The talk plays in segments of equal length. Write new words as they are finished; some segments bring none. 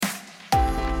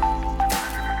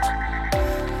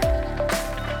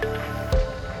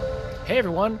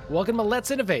everyone, welcome to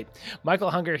Let's Innovate. Michael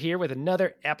Hunger here with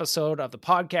another episode of the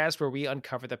podcast where we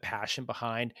uncover the passion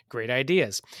behind great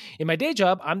ideas. In my day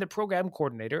job, I'm the program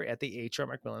coordinator at the H.R.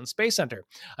 Macmillan Space Center.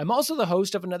 I'm also the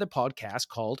host of another podcast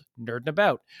called Nerdin'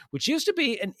 About, which used to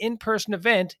be an in-person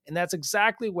event, and that's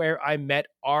exactly where I met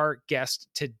our guest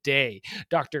today.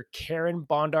 Dr. Karen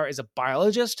Bondar is a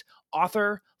biologist,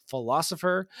 author,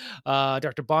 philosopher.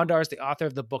 Dr. Bondar is the author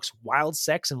of the books Wild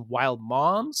Sex and Wild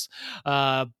Moms.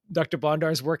 Dr.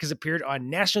 Bondar's work has appeared on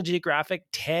National Geographic,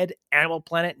 TED, Animal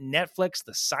Planet, Netflix,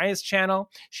 the Science Channel.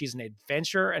 She's an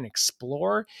adventurer and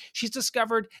explorer. She's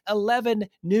discovered 11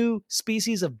 new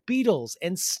species of beetles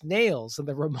and snails in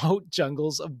the remote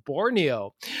jungles of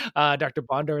Borneo. Dr.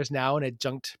 Bondar is now an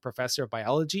adjunct professor of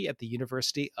biology at the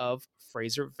University of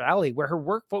Fraser Valley, where her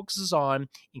work focuses on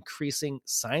increasing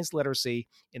science literacy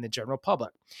in the general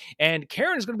public. And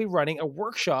Karen is going to be running a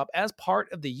workshop as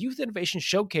part of the Youth Innovation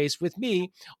Showcase with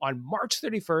me on March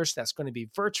 31st. That's going to be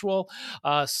virtual.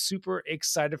 Super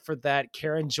excited for that.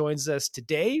 Karen joins us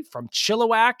today from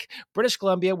Chilliwack, British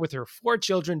Columbia, with her 4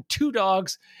 children, 2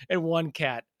 dogs, and 1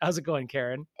 cat. How's it going,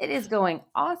 Karen? It is going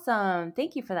awesome.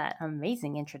 Thank you for that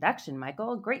amazing introduction,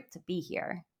 Michael. Great to be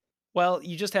here. Well,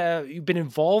 you've been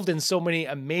involved in so many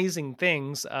amazing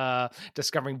things,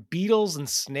 discovering beetles and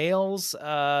snails.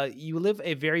 You live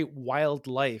a very wild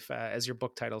life, as your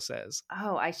book title says.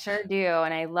 Oh, I sure do.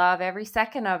 And I love every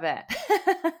second of it.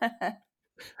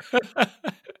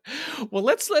 Well,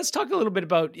 let's talk a little bit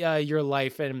about your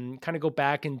life and kind of go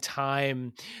back in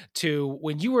time to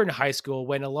when you were in high school,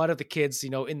 when a lot of the kids,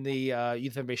 in the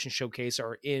Youth Innovation Showcase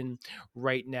are in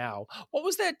right now. What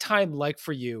was that time like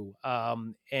for you?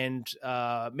 And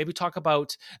maybe talk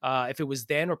about if it was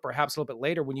then or perhaps a little bit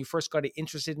later when you first got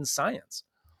interested in science.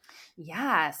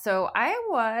 Yeah, so I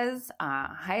was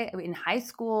in high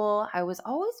school. I was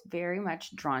always very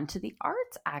much drawn to the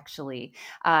arts, actually.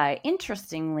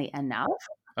 Interestingly enough,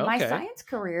 my Okay. science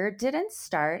career didn't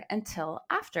start until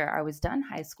after I was done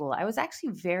high school. I was actually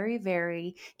very,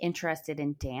 very interested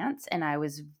in dance, and I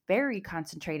was very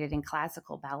concentrated in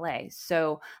classical ballet.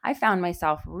 So I found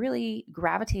myself really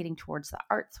gravitating towards the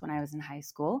arts when I was in high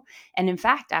school. And in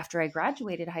fact, after I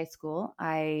graduated high school,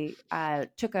 I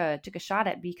took a shot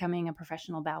at becoming a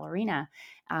professional ballerina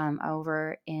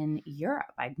over in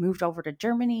Europe. I moved over to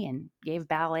Germany and gave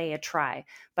ballet a try.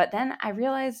 But then I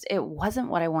realized it wasn't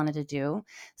what I wanted to do.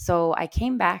 So I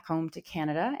came back home to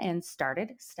Canada and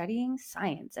started studying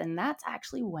science. And that's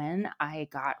actually when I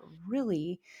got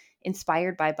really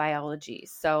inspired by biology.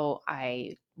 So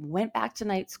I went back to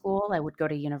night school. I would go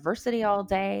to university all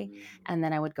day, and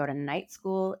then I would go to night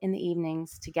school in the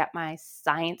evenings to get my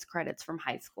science credits from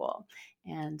high school.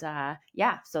 And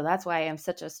so that's why I'm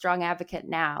such a strong advocate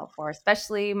now for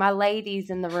especially my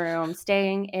ladies in the room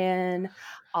staying in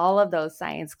all of those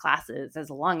science classes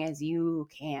as long as you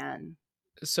can.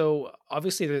 So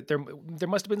obviously there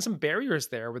must have been some barriers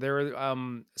there. Were there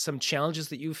some challenges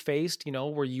that you faced?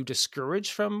 Were you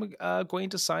discouraged from going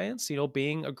to science?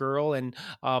 Being a girl and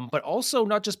but also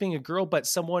not just being a girl, but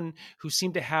someone who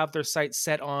seemed to have their sights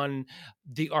set on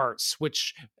the arts,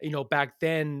 which back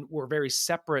then were very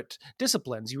separate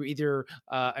disciplines. You were either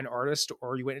an artist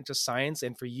or you went into science,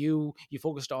 and for you, you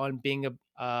focused on being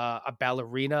a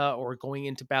ballerina or going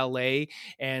into ballet.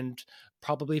 And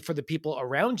probably for the people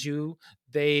around you,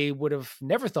 they would have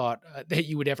never thought that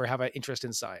you would ever have an interest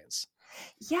in science.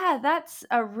 Yeah, that's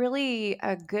a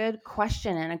good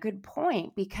question and a good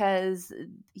point because,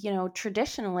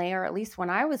 traditionally, or at least when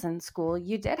I was in school,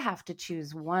 you did have to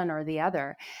choose one or the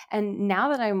other. And now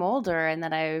that I'm older and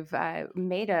that I've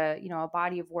made a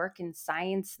body of work in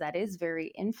science that is very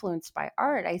influenced by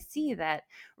art, I see that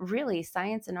really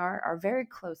science and art are very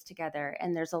close together.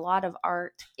 And there's a lot of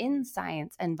art in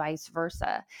science and vice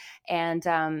versa. And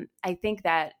I think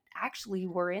that actually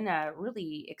we're in a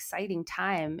really exciting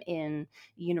time in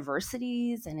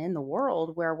universities and in the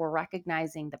world where we're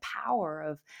recognizing the power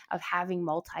of having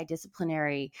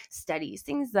multidisciplinary studies,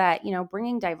 things that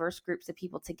bringing diverse groups of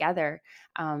people together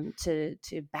to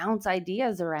bounce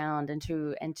ideas around and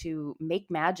to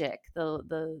make magic,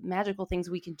 the magical things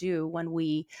we can do when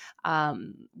we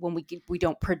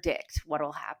don't predict what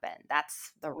will happen.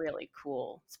 That's the really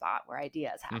cool spot where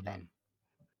ideas happen. Mm-hmm.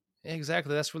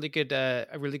 Exactly. That's really good. A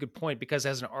really good point, because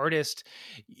as an artist,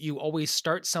 you always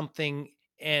start something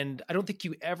and I don't think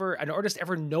an artist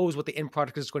ever knows what the end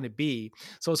product is going to be.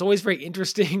 So it's always very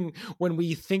interesting when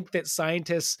we think that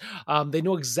scientists, they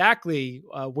know exactly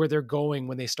where they're going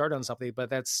when they start on something, but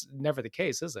that's never the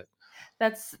case, is it?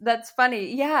 That's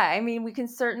funny. Yeah, I mean, we can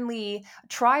certainly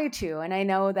try to, and I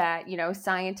know that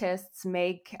scientists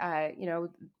make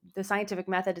the scientific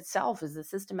method itself is a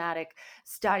systematic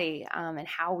study, and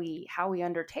how we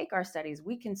undertake our studies.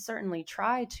 We can certainly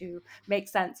try to make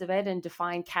sense of it and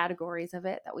define categories of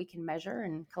it that we can measure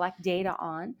and collect data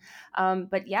on.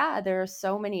 But yeah, there are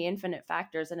so many infinite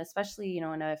factors, and especially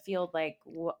in a field like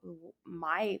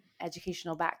my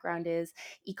educational background is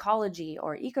ecology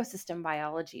or ecosystem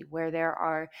biology, where there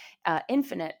are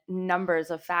infinite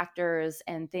numbers of factors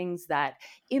and things that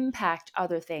impact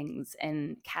other things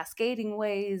in cascading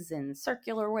ways and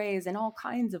circular ways and all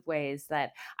kinds of ways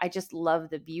that I just love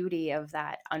the beauty of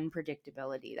that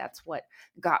unpredictability. That's what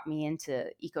got me into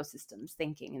ecosystems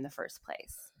thinking in the first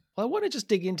place. Well, I want to just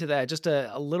dig into that just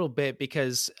a little bit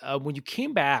because when you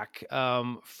came back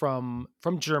from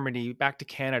Germany back to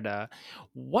Canada,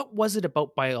 what was it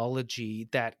about biology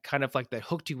that kind of like that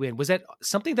hooked you in? Was that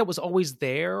something that was always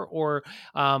there, or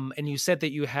and you said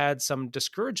that you had some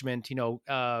discouragement,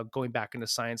 going back into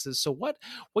sciences. So what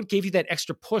gave you that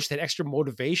extra push, that extra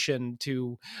motivation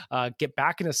to get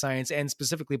back into science and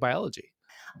specifically biology?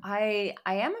 I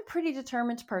am a pretty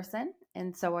determined person,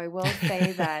 and so I will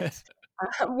say that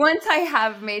once I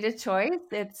have made a choice,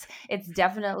 it's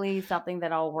definitely something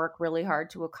that I'll work really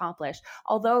hard to accomplish.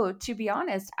 Although, to be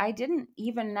honest, I didn't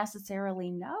even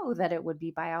necessarily know that it would be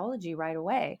biology right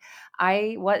away.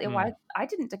 Mm, I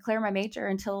didn't declare my major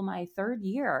until my third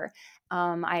year.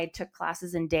 I took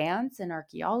classes in dance and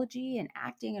archaeology and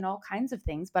acting and all kinds of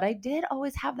things, but I did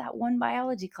always have that one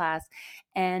biology class.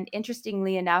 And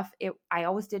interestingly enough, I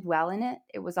always did well in it.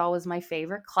 It was always my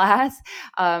favorite class.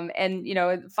 And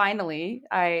finally,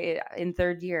 I in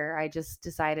third year, I just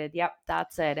decided, yep,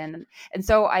 that's it. And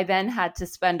so I then had to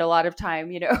spend a lot of time,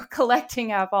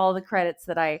 collecting up all the credits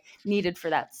that I needed for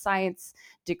that science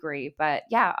degree. But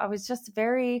yeah, I was just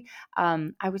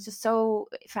so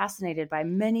fascinated by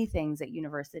many things at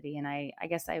university, and I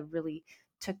guess I really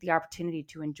took the opportunity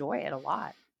to enjoy it a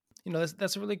lot.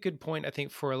 that's a really good point. I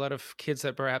think for a lot of kids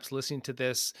that perhaps listening to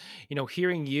this,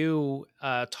 hearing you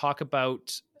talk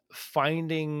about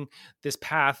finding this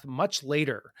path much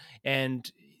later,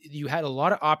 and you had a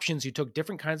lot of options. You took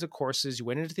different kinds of courses. You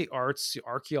went into the arts,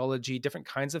 archaeology, different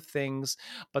kinds of things.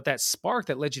 But that spark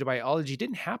that led you to biology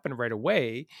didn't happen right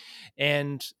away,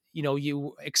 and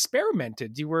you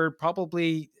experimented. You were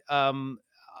probably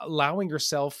allowing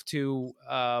yourself to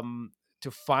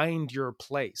find your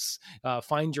place,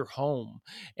 find your home,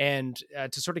 and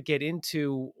to sort of get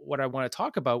into what I want to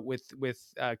talk about with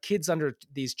kids under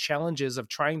these challenges of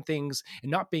trying things and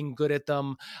not being good at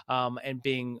them, and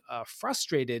being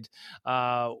frustrated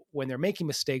when they're making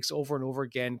mistakes over and over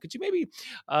again. Could you maybe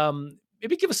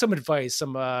give us some advice,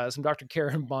 some Dr.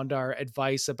 Karen Bondar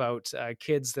advice about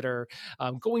kids that are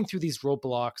going through these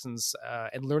roadblocks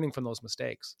and learning from those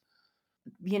mistakes?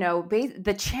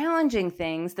 The challenging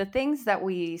things, the things that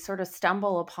we sort of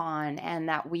stumble upon and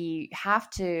that we have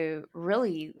to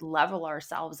really level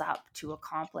ourselves up to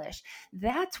accomplish,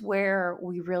 that's where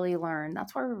we really learn.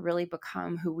 That's where we really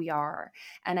become who we are.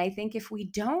 And I think if we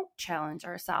don't challenge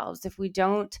ourselves, if we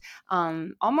don't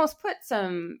almost put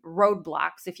some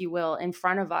roadblocks, if you will, in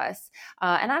front of us,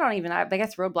 and I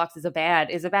guess roadblocks is a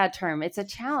bad term. It's a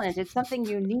challenge. It's something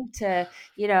you need to,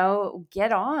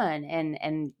 get on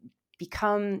and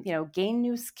become, gain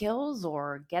new skills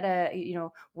or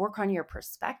work on your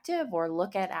perspective or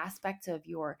look at aspects of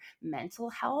your mental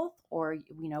health or,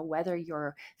 whether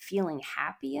you're feeling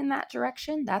happy in that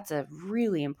direction. That's a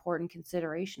really important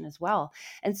consideration as well.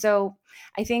 And so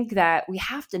I think that we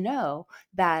have to know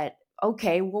that,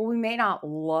 okay, well, we may not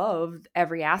love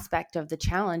every aspect of the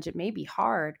challenge. It may be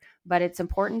hard, but it's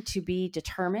important to be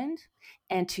determined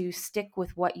and to stick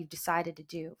with what you've decided to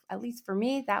do. At least for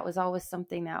me, that was always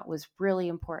something that was really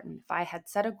important. If I had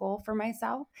set a goal for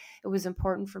myself, it was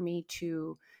important for me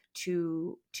to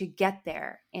get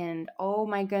there. And oh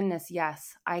my goodness,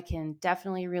 yes, I can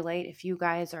definitely relate if you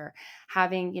guys are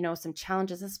having some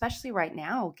challenges, especially right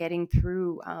now, getting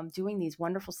through doing these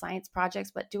wonderful science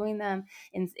projects, but doing them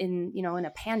in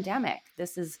a pandemic.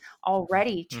 This is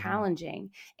already Mm-hmm. challenging.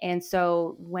 And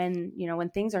so when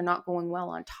things are not going well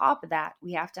on top of that,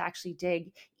 we have to actually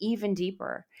dig even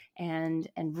deeper and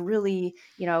really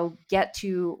get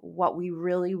to what we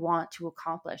really want to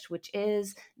accomplish, which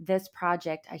is this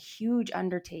project, a huge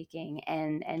undertaking,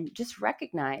 and just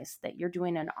recognize that you're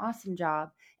doing an awesome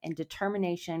job, and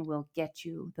determination will get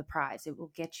you the prize. It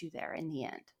will get you there in the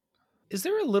end. Is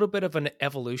there a little bit of an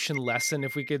evolution lesson,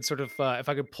 if we could sort of, if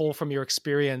I could pull from your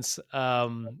experience,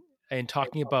 in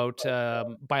talking about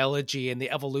biology and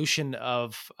the evolution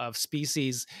of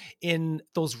species in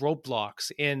those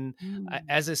roadblocks in Mm.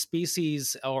 as a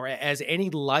species or as any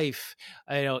life,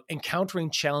 encountering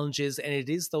challenges, and it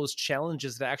is those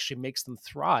challenges that actually makes them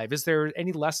thrive. Is there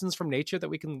any lessons from nature that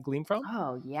we can glean from?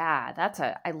 Oh yeah,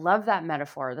 I love that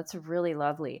metaphor. That's really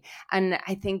lovely. And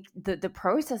I think the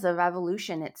process of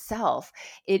evolution itself,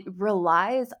 it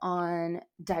relies on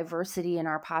diversity in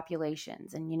our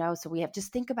populations. And so we have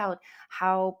just think about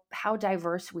how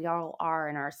diverse we all are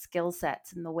in our skill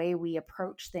sets and the way we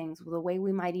approach things, the way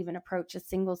we might even approach a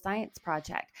single science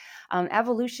project.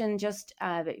 Evolution just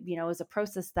is a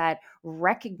process that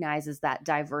recognizes that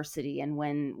diversity, and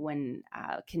when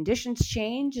conditions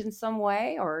change in some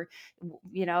way, or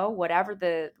whatever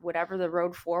the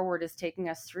road forward is taking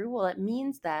us through, well, it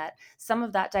means that some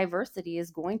of that diversity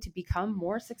is going to become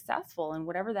more successful in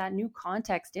whatever that new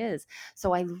context is.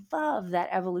 So I love that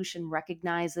evolution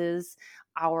recognizes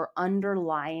our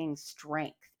underlying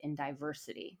strength in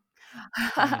diversity.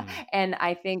 Mm. And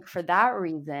I think for that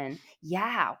reason,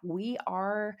 yeah, we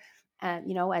are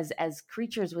as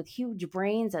creatures with huge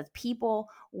brains, as people,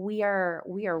 we are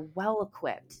well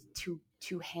equipped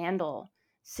to handle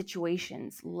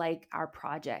situations like our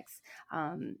projects.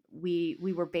 We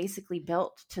were basically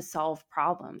built to solve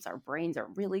problems. Our brains are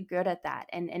really good at that,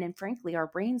 and frankly, our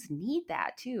brains need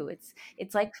that too.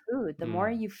 It's like food. The more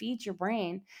Mm. you feed your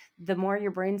brain, the more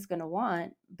your brain's going to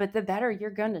want, but the better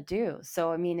you're going to do.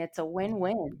 So I mean, it's a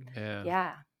win-win. Yeah.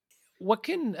 Yeah. What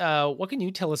can you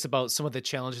tell us about some of the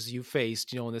challenges you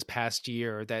faced, in this past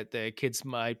year that the kids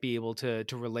might be able to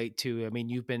relate to? I mean,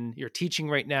 you're teaching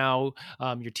right now.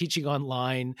 You're teaching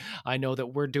online. I know that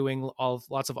we're doing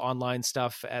lots of online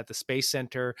stuff at the Space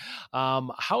Center.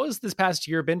 How has this past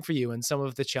year been for you, and some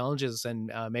of the challenges,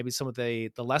 and maybe some of the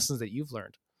lessons that you've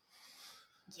learned?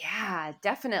 Yeah,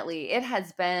 definitely. It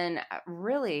has been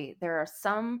really, there are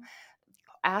some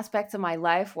aspects of my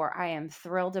life where I am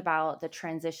thrilled about the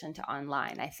transition to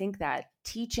online. I think that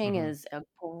teaching Hmm. is a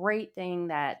great thing,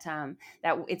 that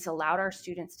it's allowed our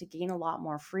students to gain a lot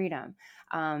more freedom,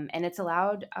 and it's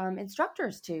allowed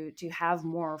instructors to have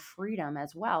more freedom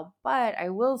as well. But I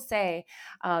will say,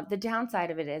 the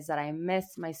downside of it is that I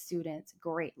miss my students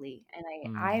greatly,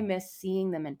 and I Mm. miss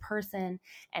seeing them in person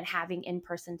and having in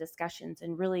person discussions,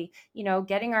 and really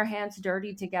getting our hands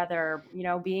dirty together,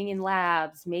 being in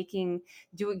labs,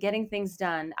 getting things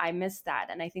done. I miss that,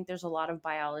 and I think there's a lot of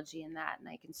biology in that, and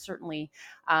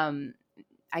um,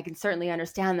 I can certainly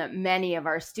understand that many of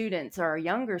our students, or our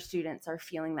younger students, are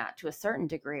feeling that to a certain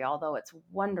degree. Although it's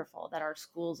wonderful that our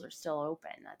schools are still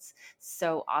open. That's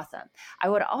so awesome. I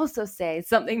would also say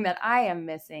something that I am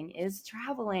missing is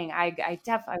traveling. I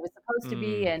was supposed to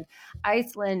be Mm. in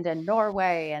Iceland and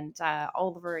Norway, and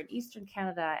all over in Eastern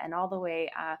Canada, and all the way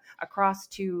across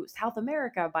to South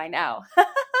America by now.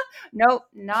 Nope,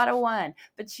 not a one.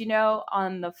 But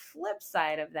on the flip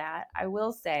side of that, I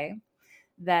will say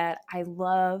that I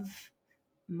love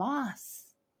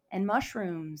moss and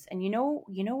mushrooms. And you know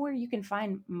where you can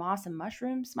find moss and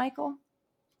mushrooms, Michael?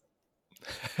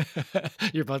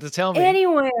 You're about to tell me.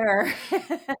 Anywhere.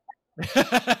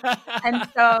 And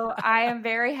so I am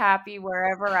very happy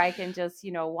wherever I can just,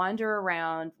 wander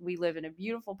around. We live in a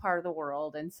beautiful part of the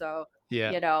world. And so,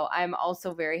 Yeah. I'm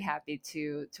also very happy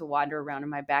to wander around in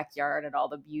my backyard and all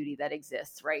the beauty that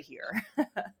exists right here.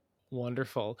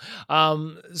 Wonderful.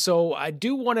 So I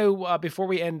do want to, before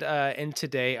we end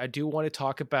today, I do want to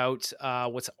talk about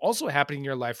what's also happening in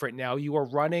your life right now. You are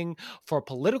running for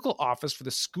political office for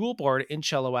the school board in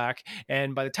Chilliwack,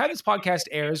 and by the time this podcast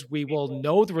airs, we will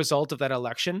know the result of that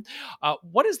election.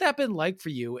 What has that been like for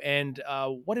you, and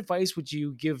what advice would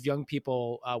you give young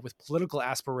people with political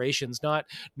aspirations? Not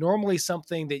normally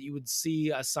something that you would see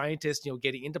a scientist,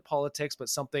 getting into politics, but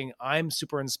something I'm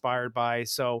super inspired by.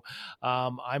 So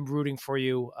I'm rooting for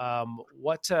you.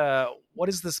 What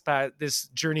has this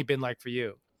journey been like for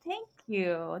you? Thank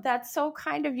you. That's so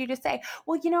kind of you to say.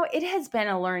 Well, it has been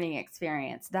a learning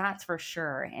experience, that's for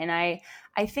sure. And I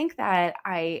think that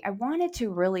I wanted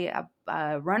to really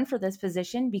run for this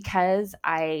position because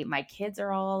my kids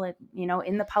are all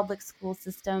in the public school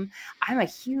system. I'm a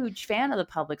huge fan of the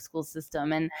public school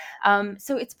system, and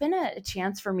so it's been a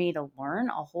chance for me to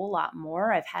learn a whole lot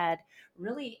more. I've had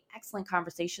really excellent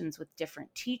conversations with different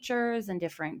teachers and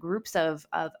different groups of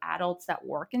adults that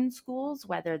work in schools,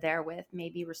 whether they're with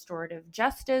maybe restorative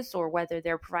justice, or whether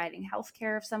they're providing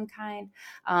healthcare of some kind,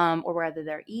 or whether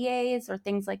they're EAs or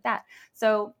things like that.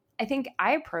 So, I think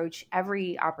I approach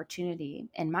every opportunity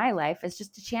in my life as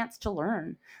just a chance to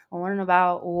learn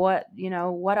about what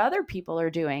other people are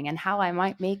doing and how I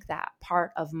might make that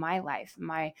part of my life,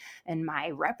 my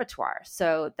repertoire.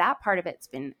 So that part of it's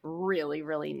been really,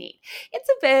 really neat. It's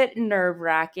a bit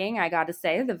nerve-wracking, I got to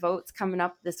say. The vote's coming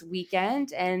up this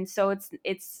weekend, and so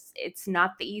it's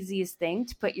not the easiest thing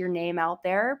to put your name out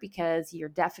there, because you're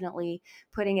definitely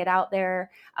putting it out there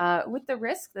with the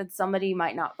risk that somebody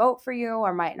might not vote for you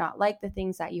or might not like the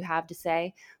things that you have to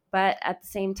say. But at the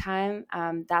same time,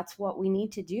 that's what we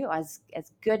need to do as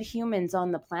good humans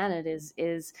on the planet,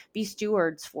 is be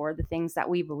stewards for the things that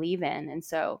we believe in. And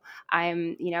so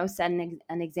I'm, setting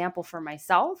an example for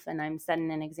myself, and I'm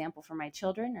setting an example for my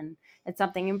children, and it's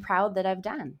something I'm proud that I've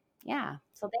done. Yeah.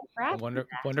 So thanks for asking that.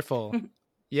 Wonderful.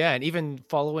 Yeah. And even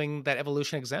following that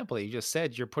evolution example that you just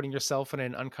said, you're putting yourself in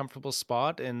an uncomfortable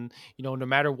spot. And, no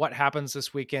matter what happens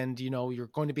this weekend, you're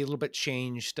going to be a little bit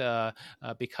changed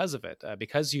because of it,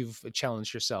 because you've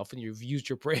challenged yourself and you've used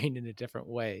your brain in a different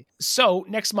way. So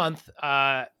next month,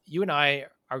 you and I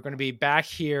are going to be back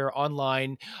here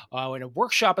online in a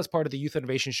workshop as part of the Youth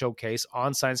Innovation Showcase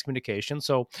on science communication.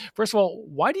 So first of all,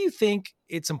 why do you think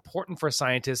it's important for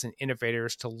scientists and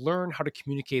innovators to learn how to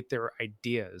communicate their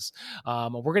ideas?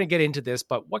 We're going to get into this,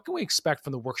 but what can we expect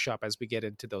from the workshop as we get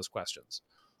into those questions?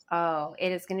 Oh,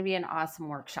 it is going to be an awesome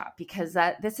workshop, because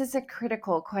this is a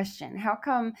critical question. How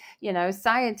come,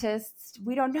 scientists,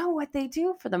 we don't know what they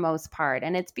do for the most part?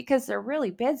 And it's because they're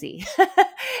really busy and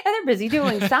they're busy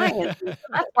doing science. So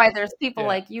that's why there's people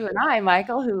like you and I,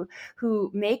 Michael,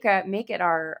 who make it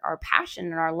our passion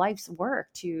and our life's work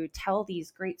to tell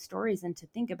these great stories and to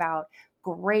think about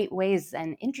great ways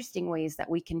and interesting ways that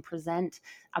we can present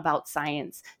about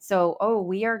science. So,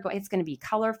 it's going to be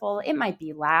colorful. It might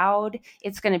be loud.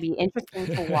 It's going to be interesting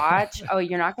to watch.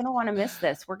 You're not going to want to miss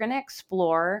this. We're going to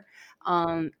explore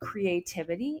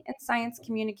creativity in science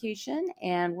communication,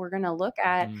 and we're going to look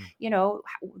at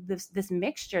this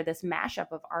mixture, this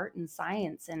mashup of art and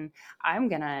science. And I'm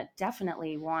going to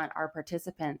definitely want our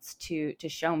participants to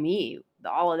show me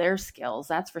all of their skills.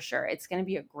 That's for sure. It's going to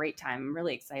be a great time. I'm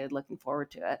really excited, looking forward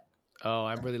to it. Oh,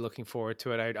 I'm really looking forward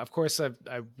to it. Of course, I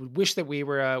wish that we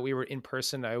were in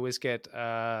person. I always get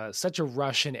such a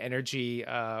rush and energy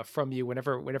from you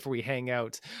whenever we hang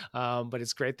out. But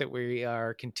it's great that we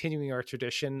are continuing our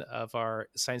tradition of our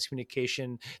science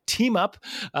communication team up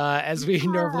as we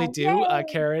normally do.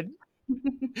 Karen.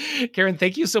 Karen,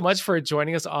 thank you so much for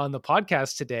joining us on the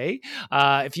podcast today.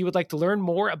 If you would like to learn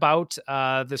more about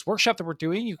this workshop that we're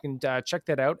doing, you can check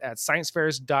that out at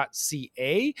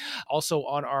sciencefairs.ca. Also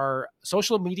on our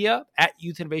social media at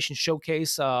Youth Innovation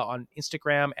Showcase on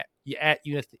Instagram, at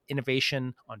Youth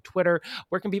Innovation on Twitter.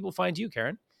 Where can people find you,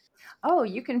 Karen? Oh,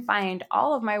 you can find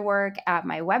all of my work at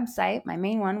my website, my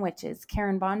main one, which is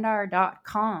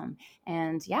karenbondar.com.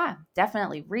 And yeah,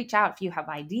 definitely reach out if you have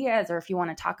ideas or if you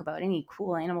want to talk about any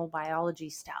cool animal biology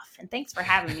stuff. And thanks for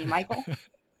having me, Michael.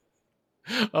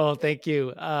 Oh, thank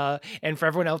you. And for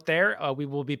everyone out there, we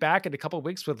will be back in a couple of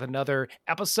weeks with another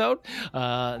episode.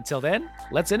 Until then,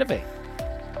 let's innovate.